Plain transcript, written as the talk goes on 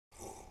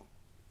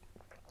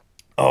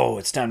Oh,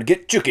 it's time to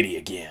get chookity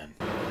again.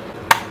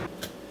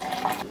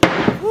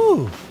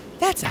 Ooh,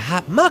 that's a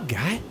hot mug,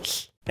 guy.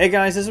 Hey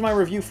guys, this is my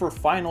review for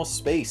Final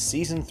Space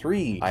Season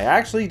 3. I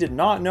actually did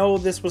not know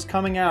this was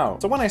coming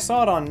out. So when I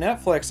saw it on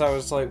Netflix, I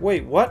was like,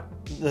 wait, what?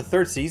 The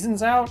third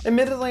season's out?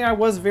 Admittedly, I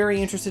was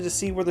very interested to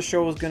see where the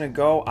show was gonna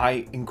go.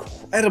 I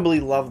incredibly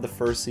loved the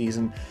first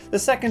season. The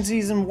second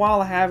season,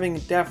 while having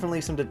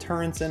definitely some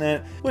deterrence in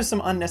it, with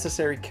some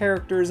unnecessary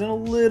characters and a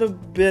little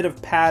bit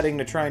of padding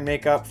to try and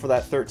make up for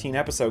that 13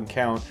 episode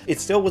count, it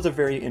still was a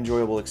very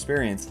enjoyable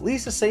experience. At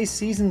least to say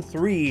Season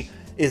 3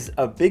 is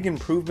a big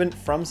improvement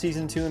from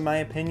Season 2 in my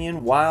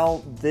opinion.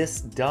 While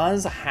this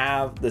does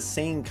have the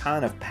same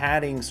kind of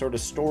padding sort of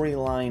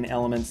storyline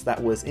elements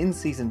that was in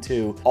Season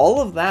 2,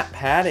 all of that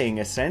padding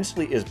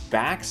essentially is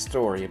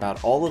backstory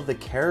about all of the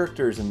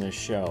characters in this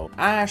show.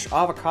 Ash,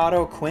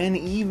 Avocado, Quinn,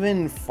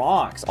 even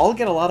Fox all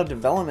get a lot of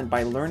development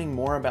by learning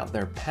more about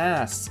their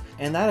pasts,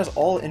 and that is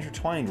all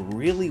intertwined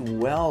really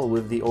well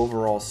with the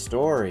overall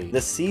story.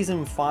 The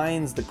season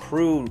finds the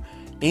crew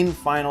in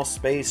Final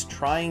Space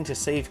trying to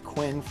save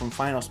Quinn from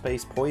Final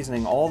Space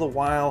poisoning, all the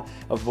while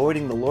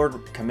avoiding the Lord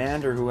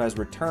Commander who has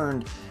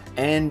returned,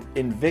 and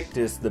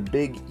Invictus, the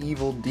big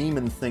evil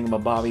demon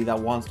thingamabobby that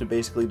wants to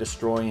basically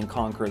destroy and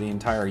conquer the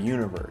entire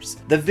universe.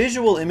 The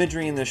visual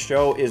imagery in this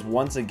show is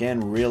once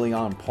again really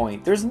on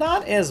point. There's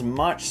not as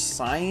much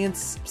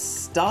science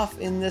stuff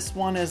in this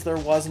one as there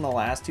was in the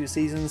last two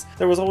seasons.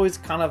 There was always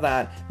kind of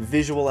that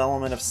visual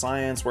element of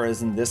science,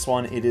 whereas in this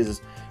one it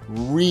is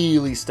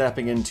really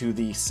stepping into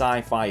the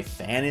sci-fi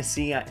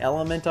fantasy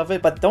element of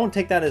it, but don't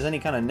take that as any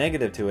kind of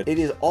negative to it. It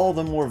is all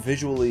the more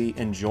visually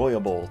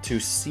enjoyable to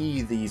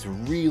see these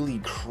really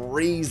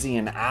crazy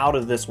and out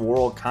of this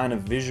world kind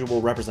of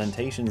visual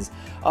representations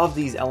of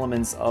these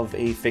elements of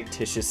a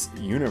fictitious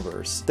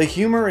universe. The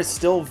humor is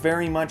still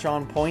very much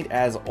on point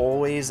as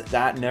always.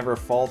 That never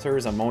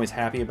falters. I'm always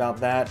happy about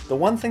that. The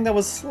one thing that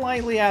was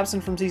slightly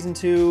absent from Season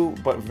 2,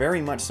 but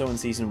very much so in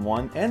Season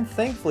 1, and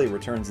thankfully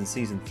returns in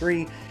Season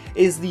 3,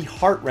 is the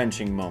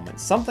heart-wrenching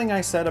moments. Something I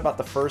said about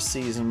the first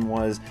season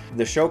was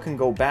the show can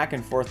go back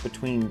and forth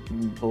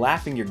between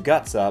laughing your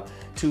guts up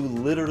to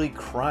literally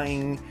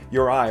crying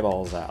your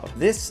eyeballs out.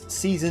 This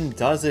season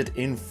does it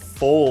in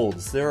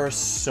folds. There are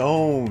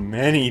so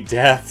many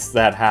deaths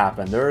that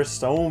happen. There are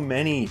so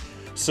many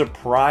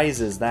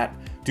surprises that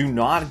do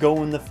not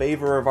go in the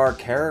favor of our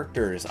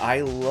characters. I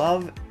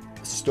love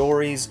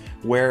stories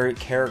where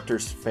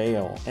characters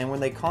fail, and when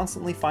they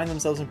constantly find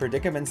themselves in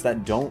predicaments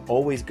that don't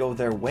always go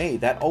their way,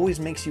 that always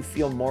makes you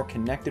feel more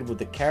connected with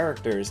the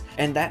characters,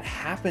 and that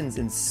happens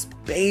in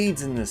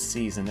spades in this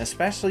season,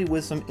 especially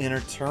with some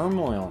inner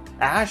turmoil.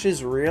 Ash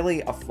is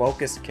really a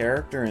focused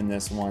character in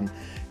this one,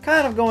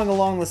 kind of going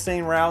along the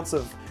same routes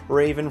of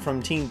Raven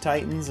from Teen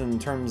Titans in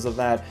terms of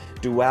that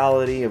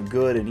duality of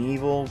good and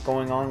evil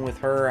going on with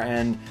her,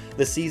 and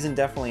the season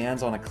definitely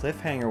ends on a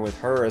cliffhanger with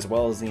her as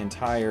well as the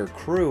entire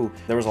crew.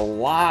 There was a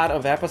lot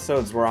of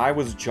episodes where I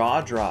was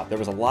jaw-dropped. There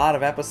was a lot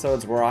of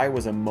episodes where I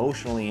was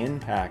emotionally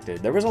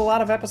impacted. There was a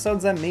lot of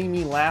episodes that made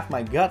me laugh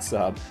my guts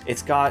up.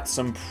 It's got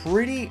some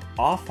pretty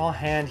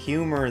offhand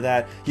humor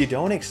that you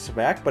don't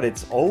expect, but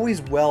it's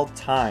always well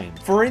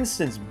timed. For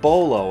instance,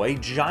 Bolo, a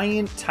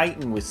giant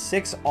titan with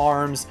 6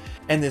 arms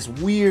and this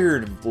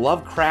weird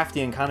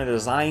Lovecraftian kind of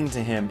design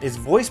to him, is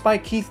voiced by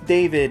Keith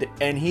David,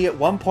 and he at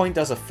one point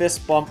does a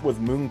fist bump with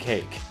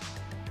mooncake.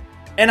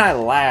 And I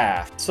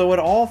laughed. So it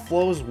all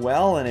flows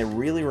well, and it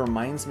really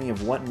reminds me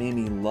of what made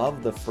me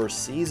love the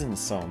first season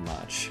so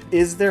much.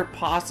 Is there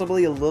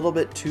possibly a little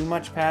bit too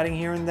much padding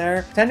here and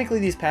there? Technically,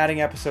 these padding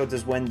episodes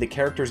is when the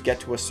characters get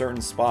to a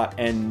certain spot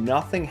and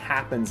nothing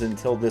happens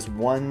until this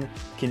one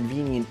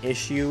convenient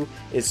issue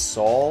is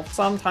solved.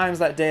 Sometimes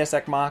that Deus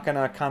Ex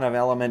Machina kind of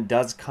element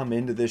does come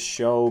into this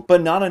show,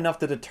 but not enough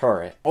to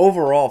deter it.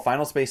 Overall,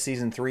 Final Space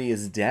Season 3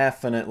 is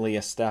definitely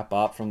a step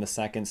up from the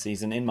second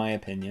season, in my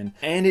opinion,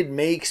 and it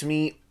makes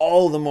me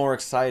all the more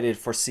excited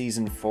for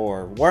Season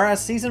 4.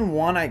 Whereas Season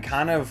 1 I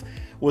kind of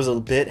was a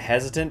bit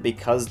hesitant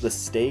because the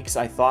stakes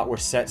I thought were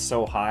set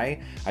so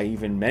high. I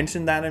even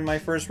mentioned that in my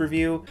first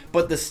review,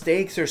 but the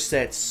stakes are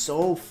set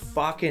so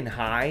fucking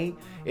high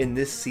in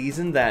this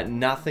season that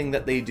nothing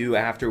that they do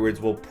afterwards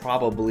will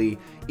probably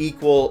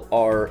equal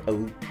or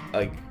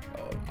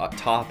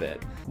top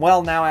it.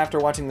 Well, now after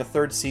watching the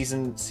third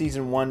season,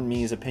 Season 1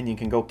 me's opinion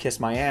can go kiss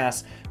my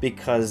ass,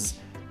 because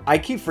I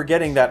keep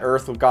forgetting that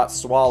Earth got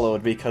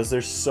swallowed because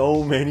there's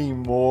so many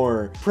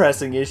more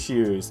pressing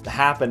issues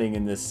happening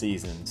in this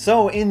season.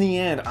 So in the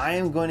end, I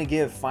am going to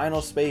give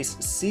Final Space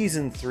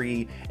Season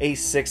 3 a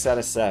 6 out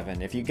of 7.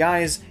 If you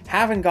guys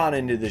haven't gone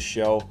into this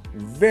show,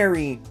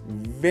 very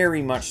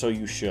much so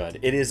you should.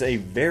 It is a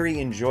very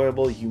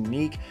enjoyable,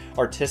 unique,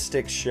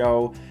 artistic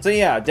show. So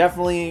yeah,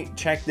 definitely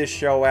check this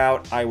show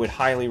out. I would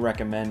highly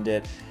recommend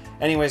it.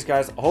 Anyways,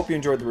 guys, I hope you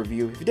enjoyed the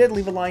review. If you did,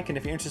 leave a like, and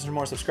if you're interested in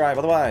more, subscribe.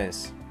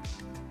 Otherwise,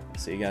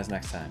 see you guys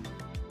next time.